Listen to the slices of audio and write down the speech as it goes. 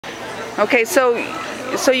Okay, so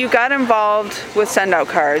you got involved with Send Out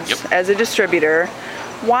Cards Yep. as a distributor.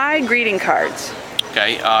 Why greeting cards?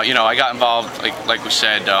 Okay, I got involved, like we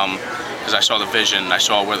said, because I saw the vision, I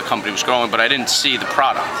saw where the company was growing, but I didn't see the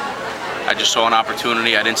product. I just saw an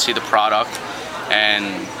opportunity, I didn't see the product, and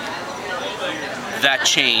that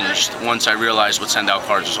changed once I realized what Send Out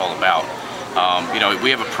Cards was all about. We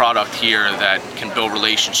have a product here that can build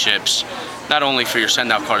relationships, not only for your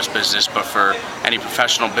Send Out Cards business, but for any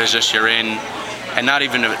professional business you're in. And not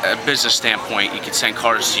even a business standpoint, you can send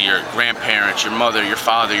cards to your grandparents, your mother, your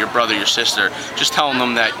father, your brother, your sister, just telling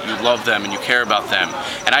them that you love them and you care about them.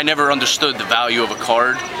 And I never understood the value of a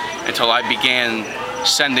card until I began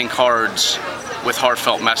sending cards with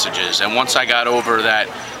heartfelt messages. And once I got over that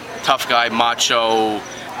tough guy, macho,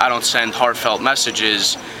 I don't send heartfelt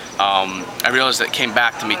messages, I realized that it came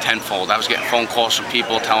back to me tenfold. I was getting phone calls from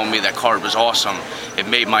people telling me that card was awesome. It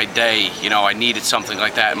made my day. I needed something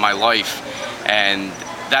like that in my life. And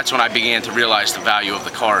that's when I began to realize the value of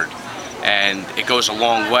the card. And it goes a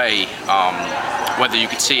long way. Whether you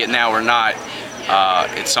can see it now or not,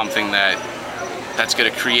 it's something that's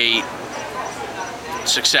going to create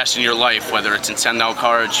success in your life, whether it's in Send Out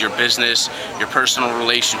Cards, your business, your personal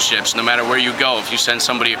relationships. No matter where you go, if you send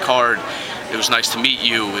somebody a card, it was nice to meet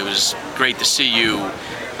you, it was great to see you,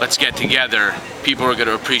 let's get together, people are going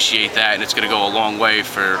to appreciate that, and it's going to go a long way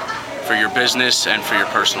for your business and for your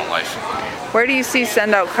personal life. Where do you see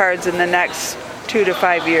Send Out Cards in the next 2 to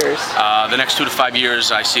 5 years? The next 2 to 5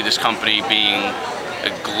 years, I see this company being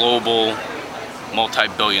a global,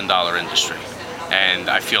 multi-billion-dollar industry. And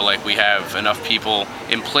I feel like we have enough people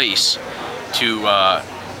in place to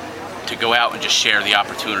go out and just share the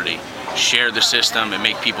opportunity, share the system, and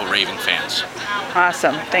make people raving fans.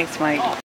 Awesome. Thanks, Mike.